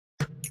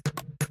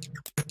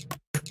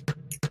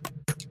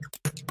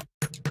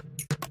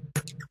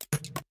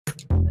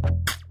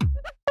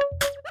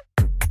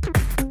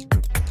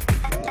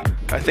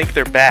think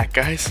they're back,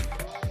 guys.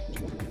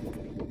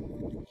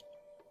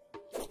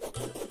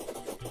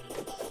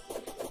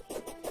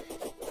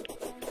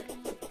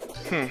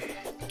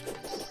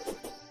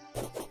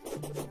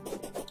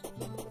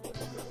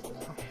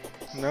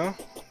 No?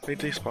 They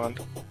despawned.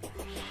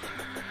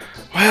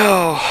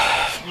 Well,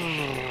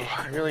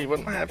 I really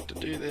wouldn't have to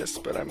do this,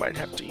 but I might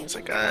have to use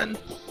a gun.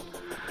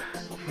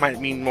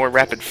 Might mean more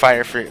rapid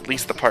fire for at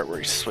least the part where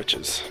he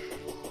switches.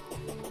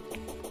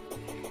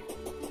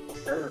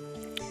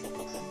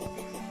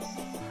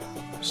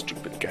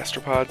 Stupid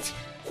gastropods.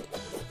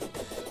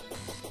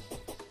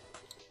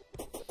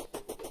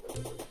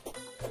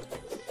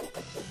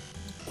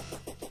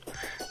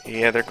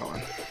 Yeah, they're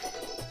gone.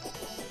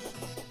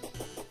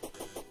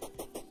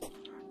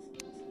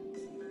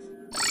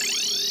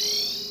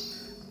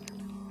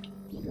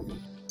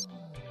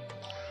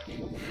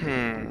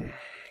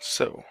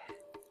 So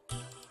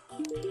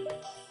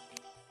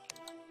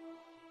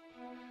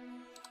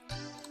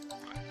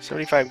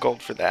 75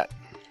 gold for that,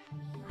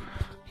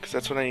 because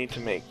that's what I need to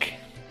make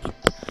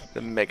the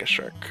Mega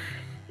Shark.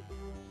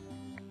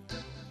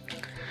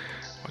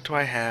 What do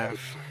I have?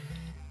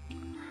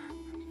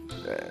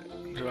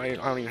 I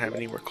don't even have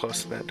anywhere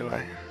close to that, do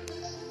I?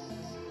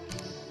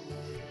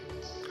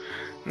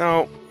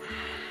 No.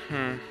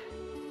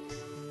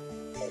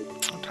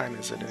 What time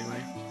is it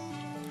anyway?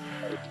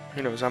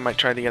 Who knows, I might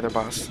try the other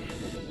boss.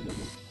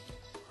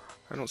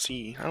 I don't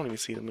even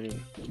see the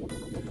moon.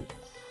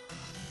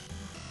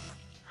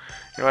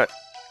 You know what?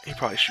 He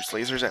probably shoots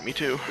lasers at me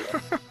too.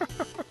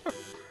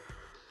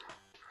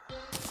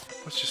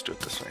 Let's just do it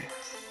this way.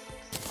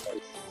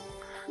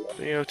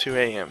 3:02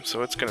 AM,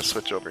 so it's gonna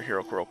switch over here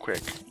real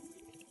quick.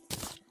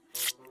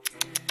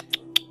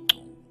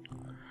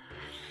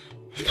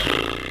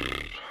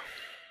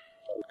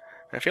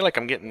 I feel like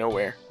I'm getting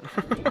nowhere.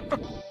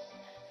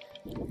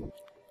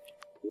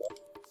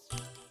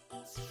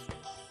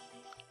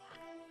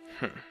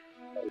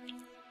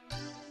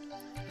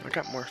 I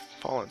got more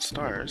fallen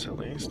stars, at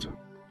least.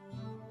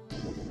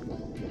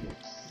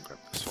 Grab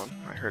this one.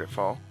 I heard it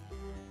fall.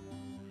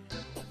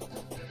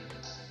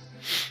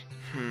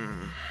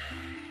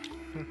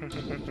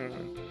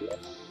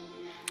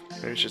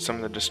 Maybe we should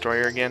summon the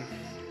destroyer again.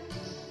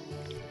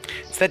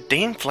 It's that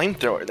damn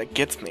flamethrower that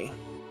gets me.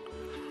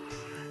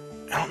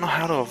 I don't know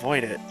how to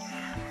avoid it.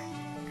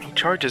 He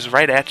charges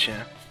right at you.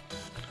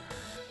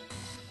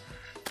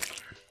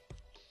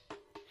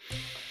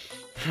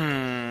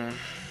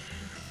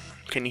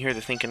 Can you hear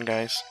the thinking,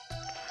 guys?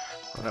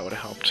 Well, that would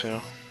have helped too.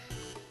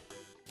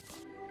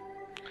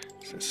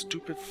 It's that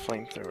stupid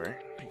flamethrower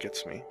that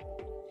gets me.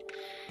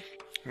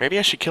 Maybe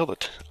I should kill the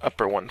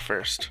upper one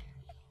first.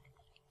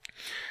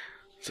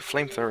 It's a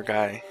flamethrower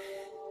guy.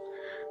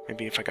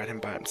 Maybe if I got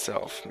him by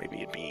himself, maybe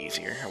it'd be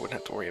easier. I wouldn't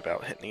have to worry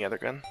about hitting the other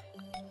gun.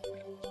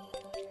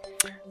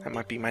 That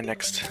might be my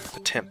next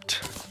attempt.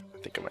 I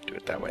think I might do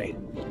it that way.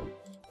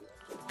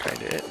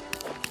 Kinda it.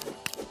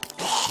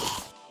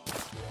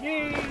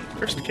 Yay!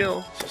 First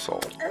kill. It's a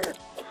soul.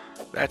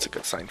 That's a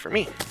good sign for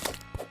me.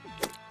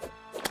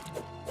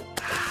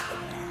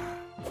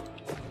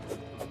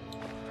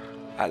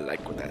 I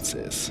like what that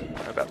says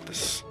about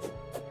this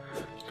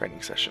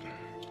grinding session.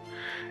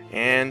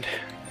 And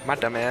my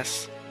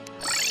dumbass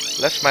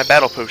left my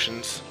battle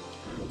potions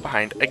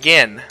behind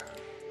again.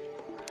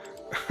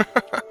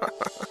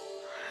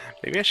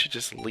 Maybe I should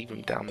just leave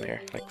them down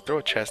there. Like, throw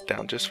a chest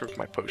down just for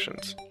my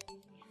potions.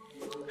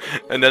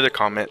 Another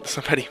comment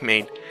somebody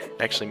made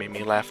actually made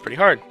me laugh pretty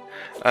hard.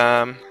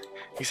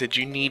 He said,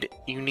 you need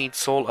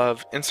soul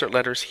of insert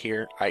letters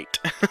here, ite.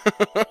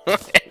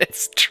 And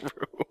it's true.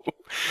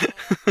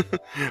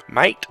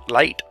 Might,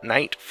 light,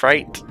 night,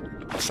 fright,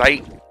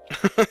 sight.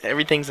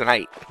 Everything's an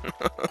ite.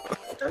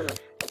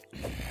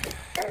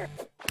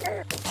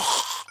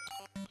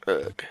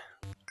 Ugh.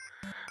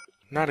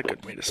 Not a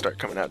good way to start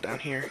coming out down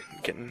here.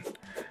 Getting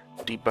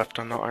debuffed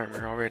on the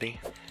armor already.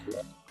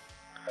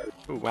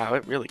 Ooh, wow,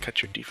 it really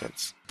cut your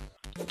defense.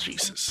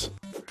 Jesus.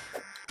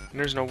 And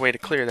there's no way to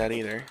clear that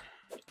either.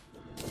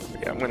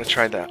 But yeah, I'm gonna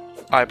try that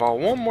eyeball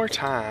one more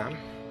time.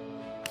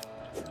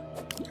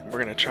 We're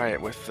gonna try it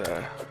with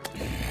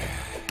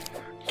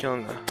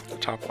killing the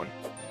top one.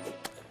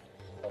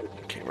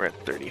 Okay, we're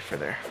at 30 for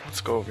there.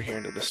 Let's go over here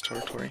into this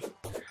territory.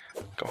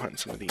 Go hunt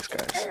some of these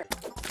guys.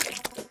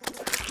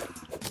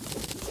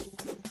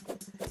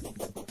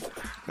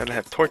 Now that I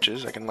have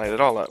torches, I can light it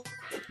all up.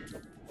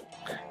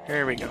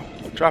 There we go.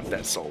 Drop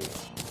that soul.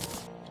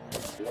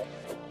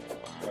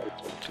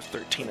 Just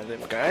 13 of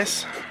them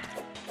guys.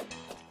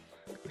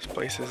 This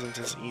place isn't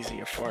as easy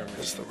a farm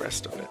as the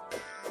rest of it.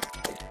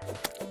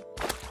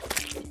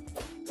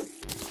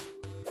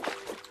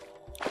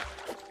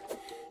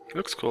 It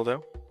looks cool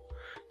though.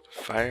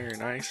 Fire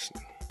and ice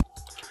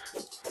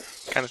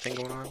kind of thing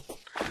going on.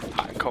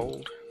 Hot and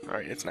cold.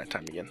 Alright, it's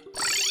nighttime again.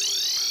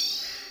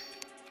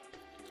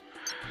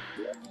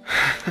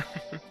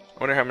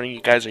 I wonder how many of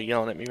you guys are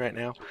yelling at me right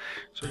now.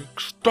 Saying,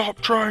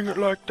 stop trying it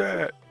like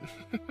that!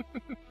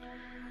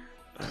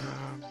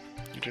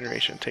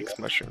 Regeneration takes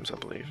mushrooms, I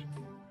believe.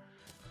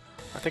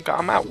 I think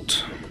I'm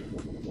out.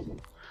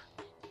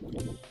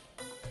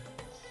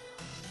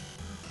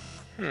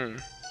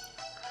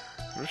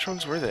 Which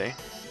ones were they?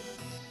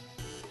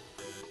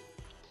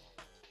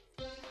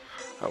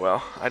 Oh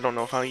well, I don't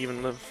know if I'll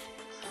even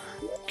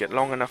get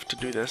long enough to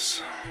do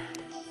this.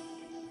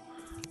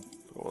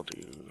 We'll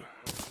do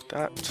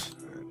that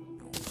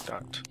and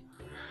that.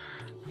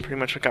 Pretty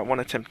much I got one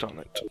attempt on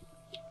it.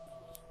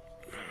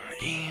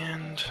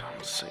 And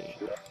let's see.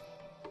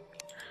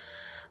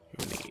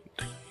 We need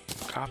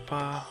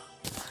copper,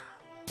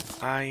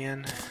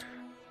 iron.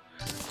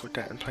 Put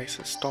that in place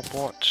as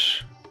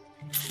stopwatch.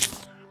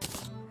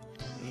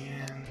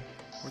 And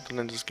where'd the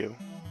lenses go?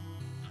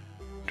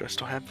 Do I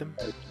still have them?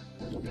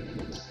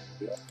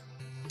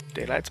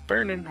 Daylight's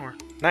burning, or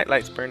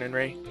nightlight's burning,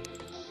 Ray.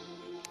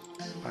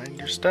 Find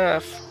your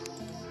stuff.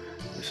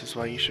 This is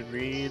why you should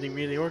really,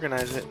 really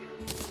organize it.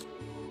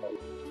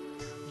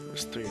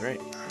 There's 3,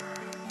 right?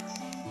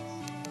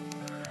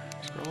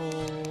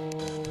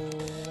 Scroll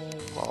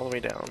all the way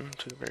down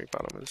to the very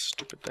bottom of this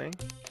stupid thing.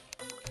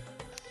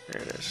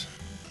 There it is.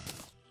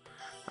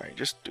 Alright,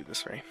 just do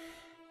this, Ray.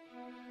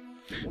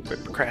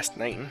 Quit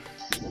procrastinating.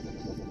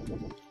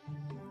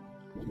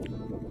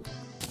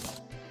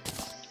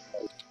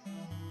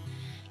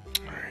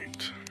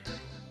 Alright.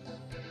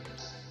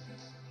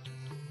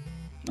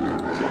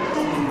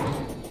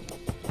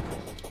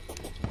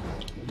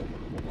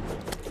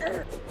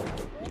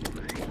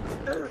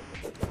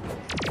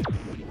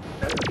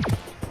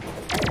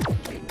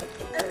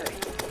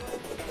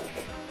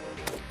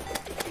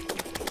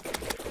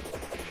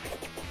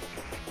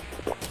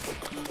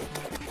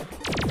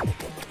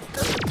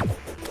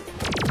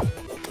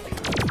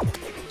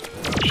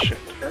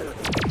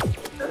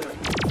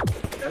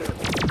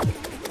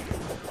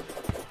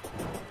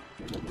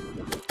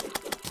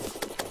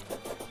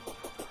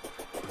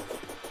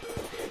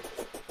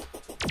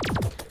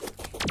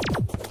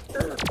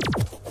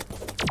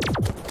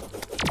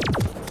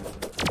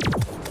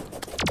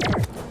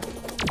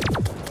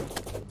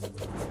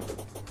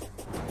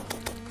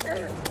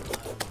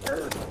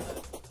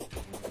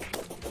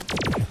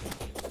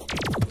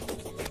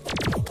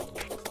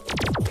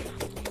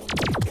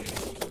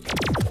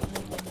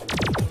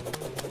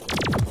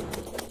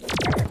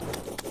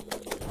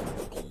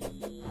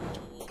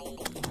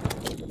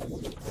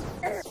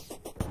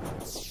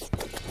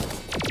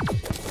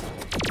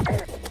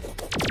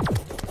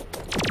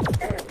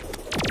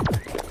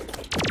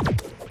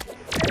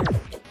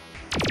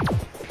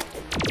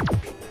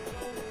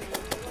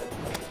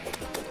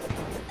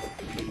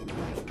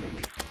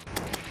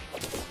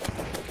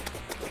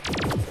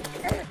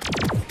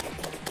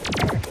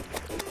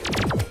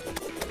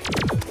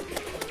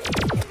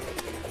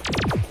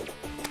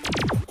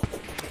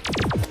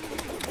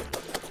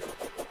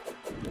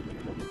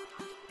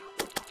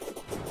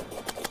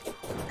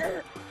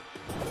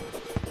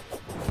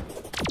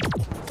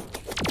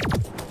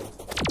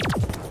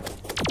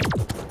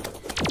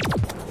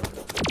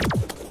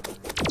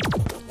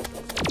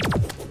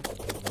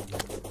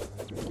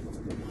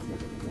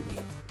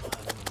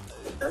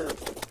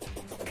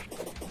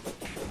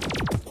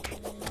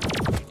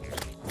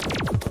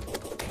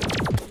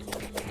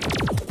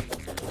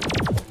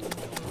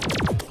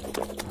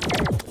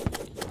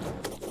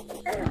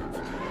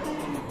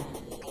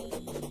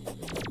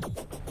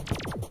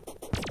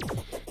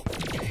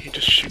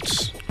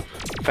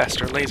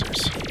 Faster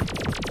lasers.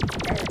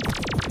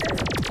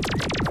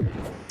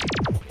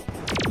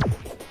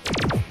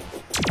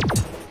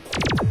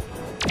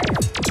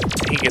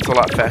 He gets a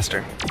lot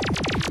faster.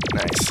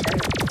 Nice.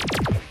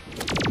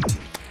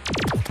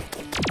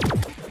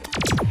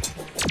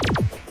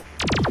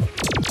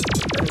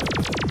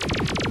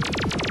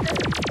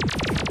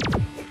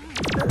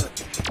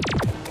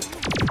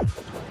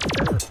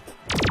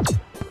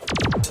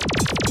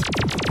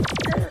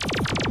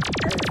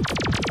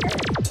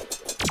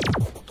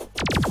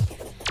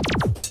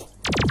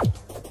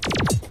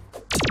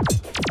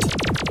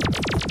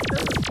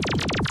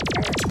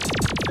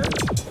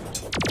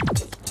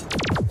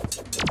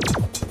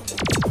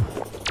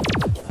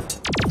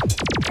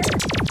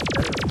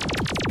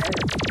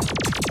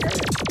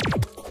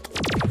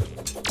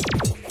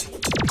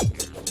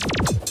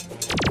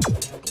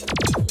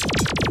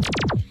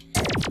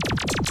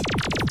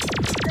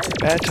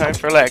 Bad time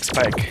for lag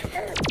spike.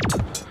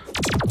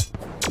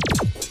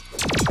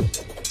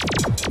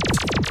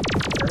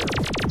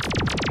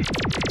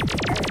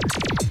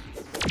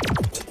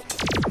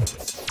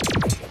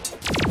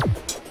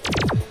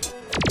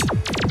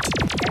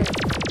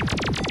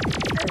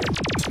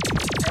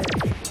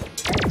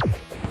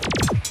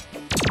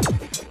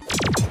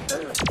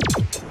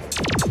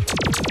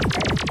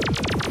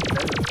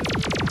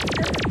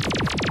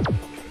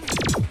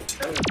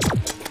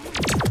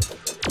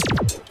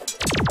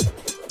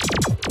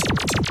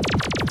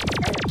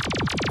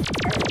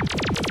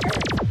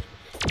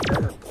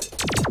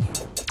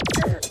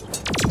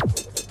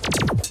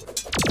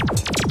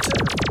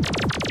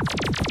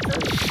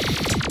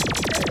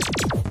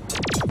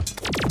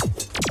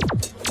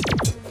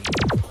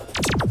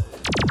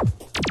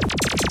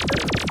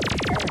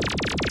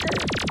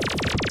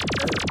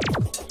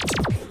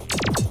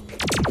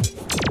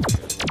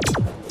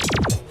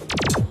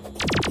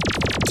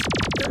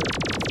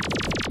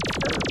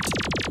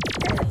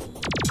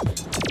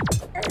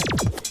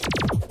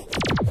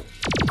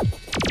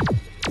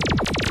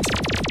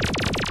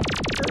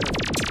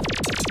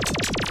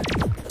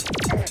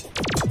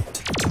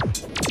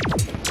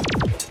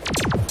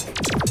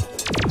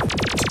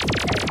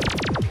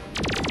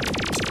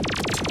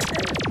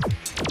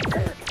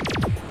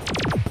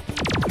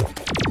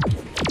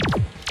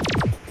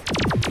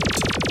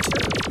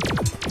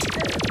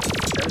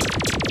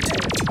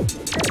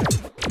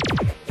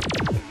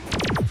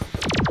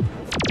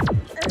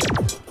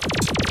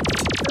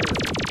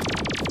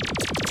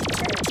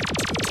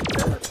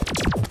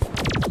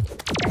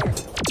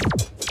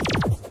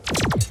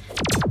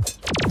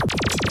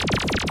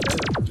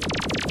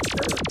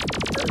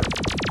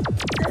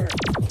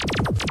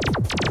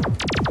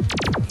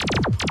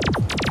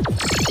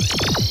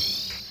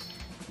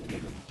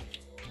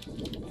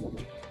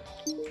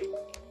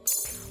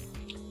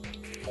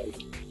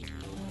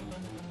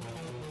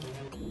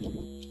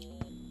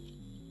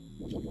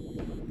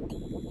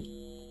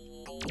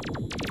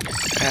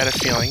 had a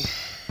feeling.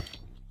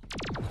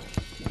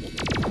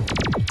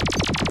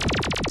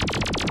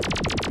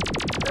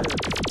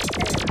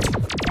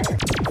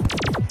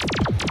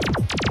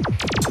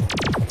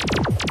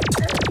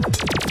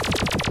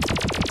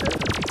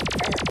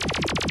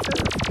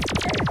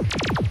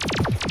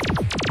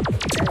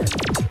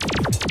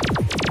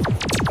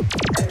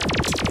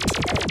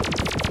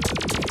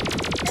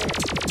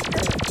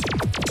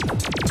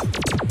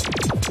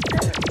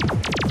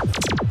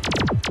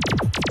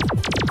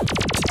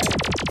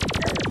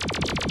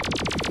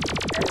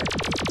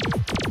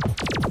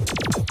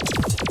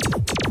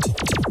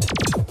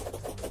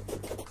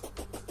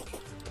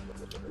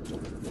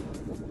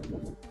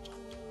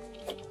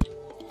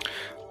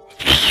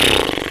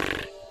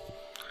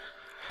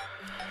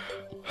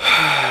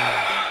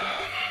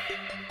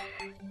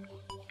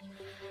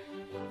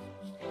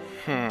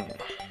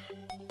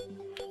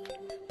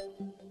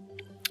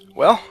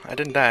 Well, I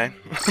didn't die.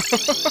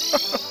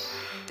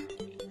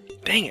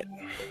 Dang it.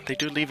 They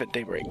do leave at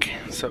daybreak,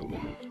 so...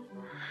 And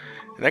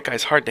that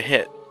guy's hard to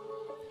hit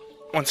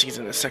once he's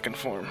in his second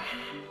form.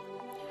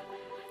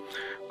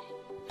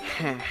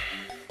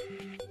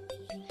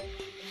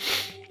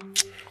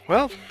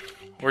 Well,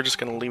 we're just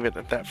gonna leave it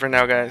at that for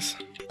now, guys.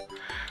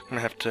 I'm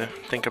gonna have to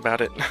think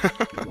about it.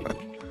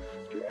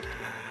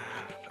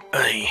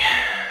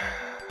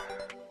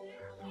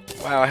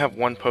 Wow, I have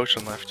one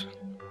potion left.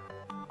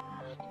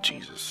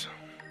 Jesus.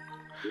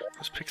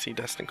 Those pixie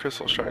dust and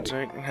crystal shards,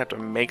 right? I'm gonna have to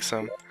make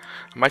some.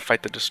 I might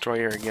fight the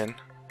destroyer again.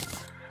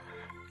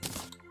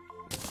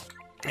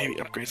 Maybe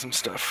upgrade some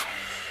stuff.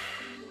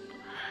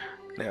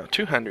 Now,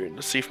 200.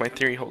 Let's see if my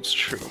theory holds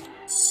true.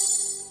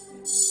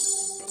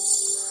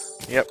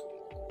 Yep.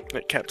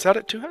 It caps out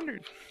at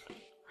 200.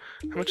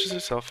 How much does it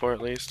sell for,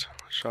 at least?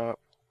 Shop.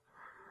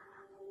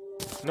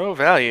 No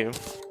value.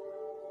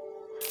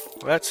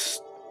 Well, that's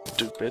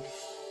stupid.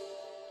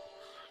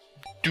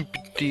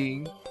 Stupid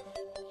thing.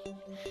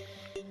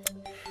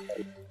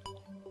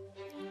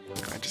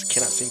 I just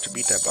cannot seem to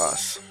beat that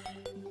boss.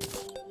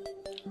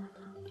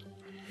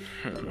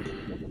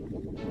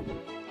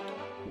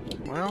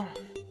 Well,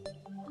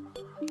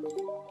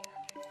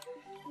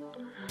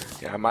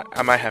 yeah,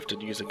 I might have to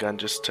use a gun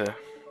just to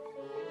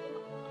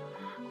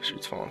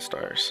shoots fallen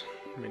stars.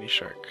 Mini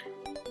shark.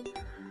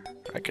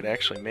 I could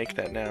actually make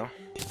that now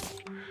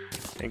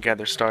and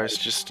gather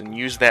stars and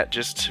use that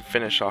just to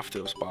finish off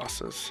those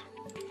bosses,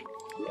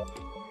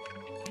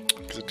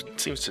 because it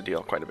seems to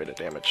deal quite a bit of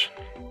damage.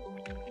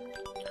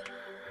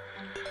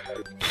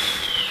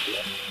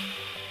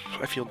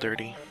 I feel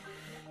dirty.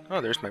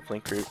 Oh, there's my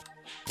blink root.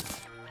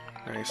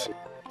 Nice.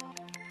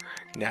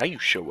 Now you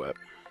show up.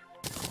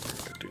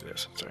 I'm gonna do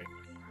this, that's right.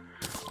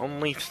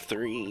 Only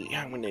 3.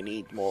 I'm gonna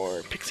need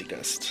more pixie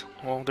dust.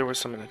 Well, there was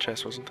some in the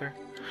chest, wasn't there?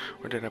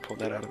 Or did I pull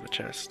that out of the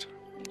chest?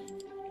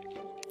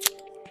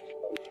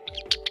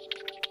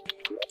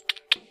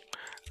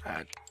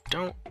 I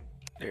don't...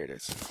 There it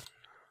is.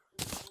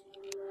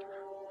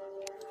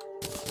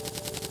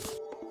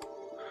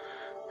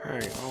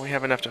 Alright, well, we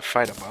have enough to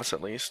fight a boss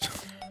at least.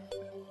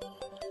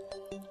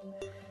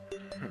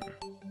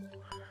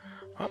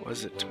 What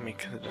was it to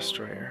make the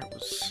destroyer? It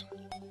was...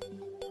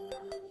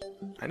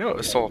 I know it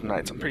was Soul of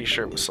Knights. I'm pretty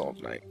sure it was Soul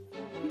of Knight.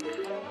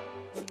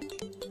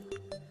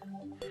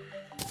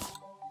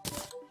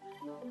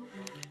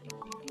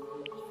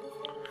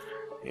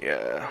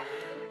 Yeah.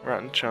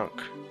 Rotten chunk.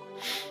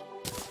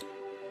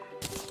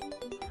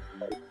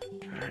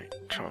 Alright,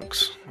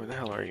 chunks. Where the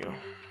hell are you?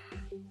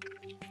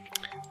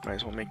 Might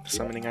as well make the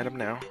summoning item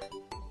now,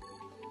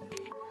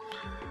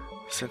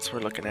 since we're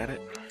looking at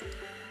it.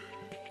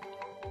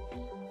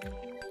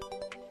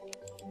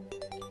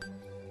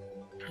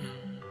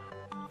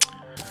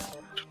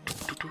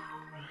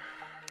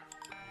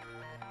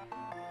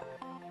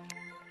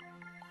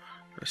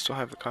 I still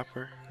have the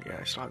copper. Yeah,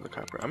 I still have the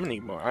copper. I'm gonna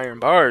need more iron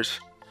bars.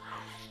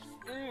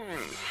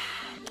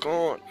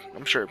 God,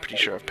 I'm pretty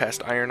sure I've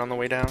passed iron on the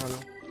way down.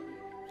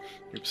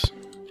 Oops.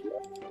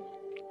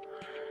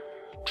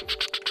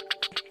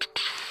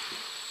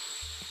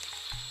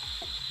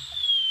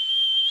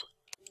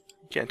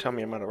 You can't tell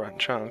me I'm out of rotten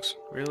chunks.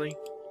 Really?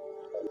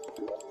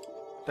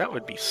 That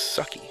would be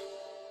sucky.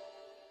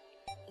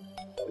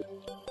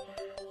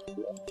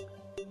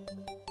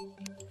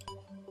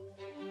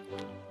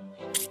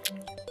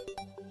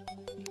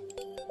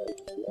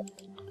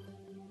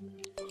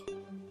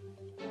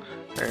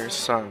 There's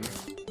some.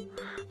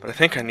 But I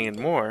think I need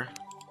more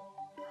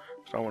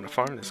if I want to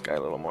farm this guy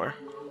a little more.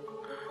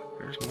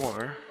 There's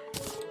more.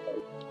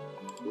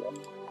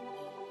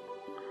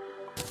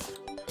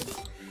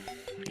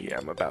 Yeah,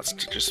 I'm about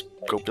to just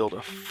go build a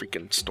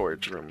freaking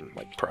storage room,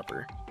 like,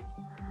 proper.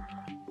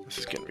 This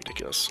is getting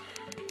ridiculous.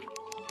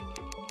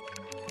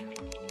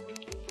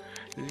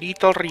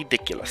 Little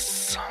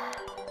ridiculous.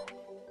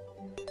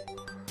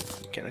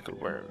 Mechanical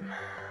worm.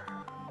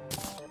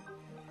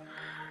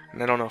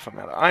 And I don't know if I'm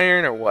out of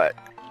iron or what.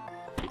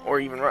 Or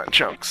even rotten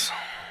chunks.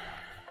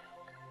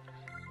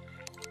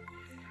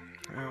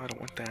 Oh, I don't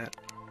want that.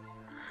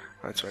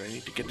 That's right, I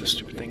need to get this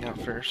stupid thing out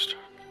first.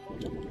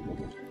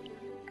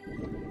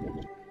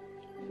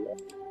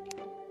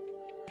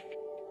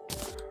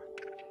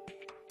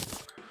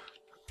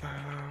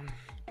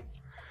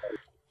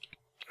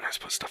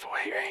 stuff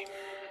away, right?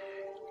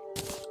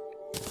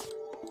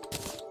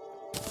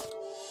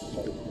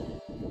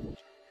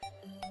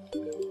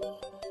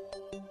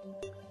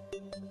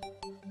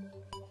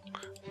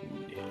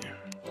 Yeah.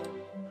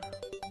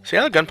 See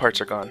how the gun parts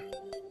are gone?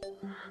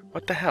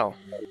 What the hell?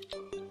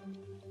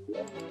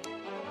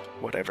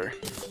 Whatever.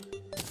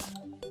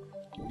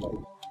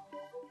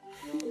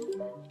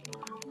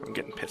 I'm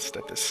getting pissed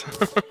at this.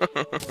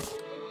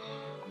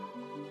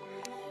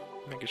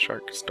 Mega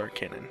Shark, Star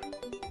Cannon.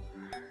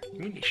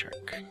 Mini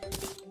Shark.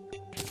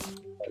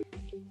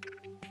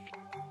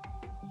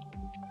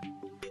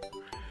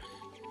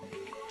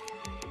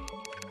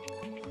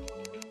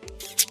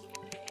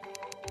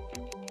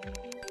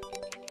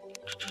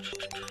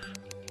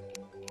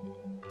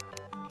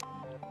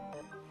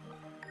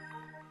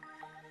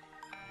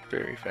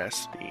 Very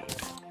fast speed.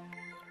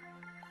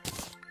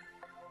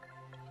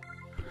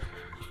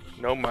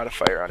 No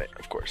modifier on it,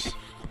 of course.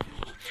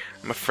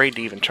 I'm afraid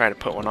to even try to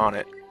put one on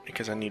it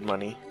because I need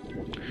money.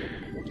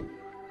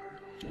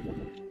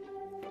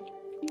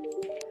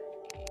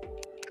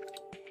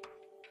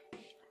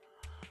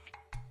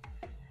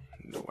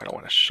 No, I don't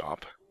want to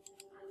shop.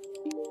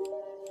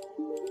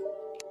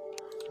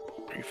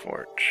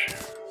 Reforge.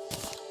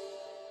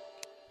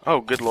 Oh,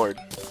 good lord.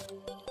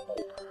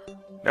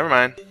 Never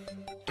mind.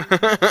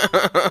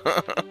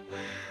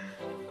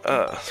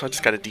 So I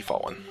just got a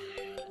default one.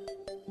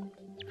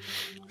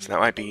 So that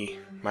might be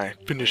my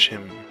finish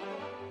him.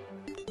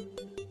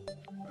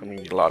 I'm gonna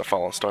need a lot of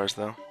fallen stars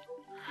though.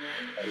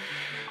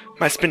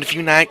 Might spend a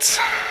few nights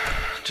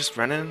just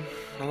running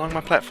along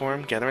my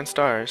platform, gathering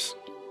stars.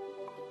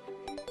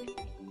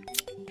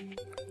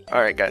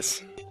 Alright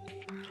guys,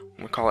 I'm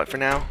gonna call it for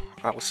now.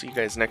 I will see you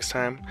guys next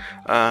time.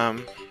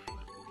 I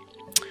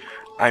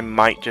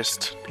might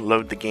just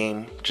load the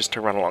game just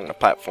to run along the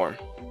platform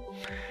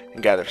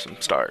and gather some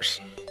stars,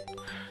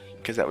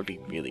 because that would be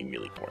really,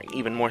 really boring.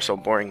 Even more so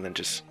boring than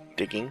just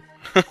digging.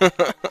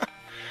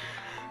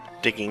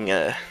 Digging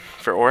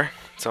for ore.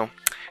 So,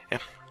 yeah.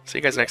 See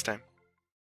you guys next time.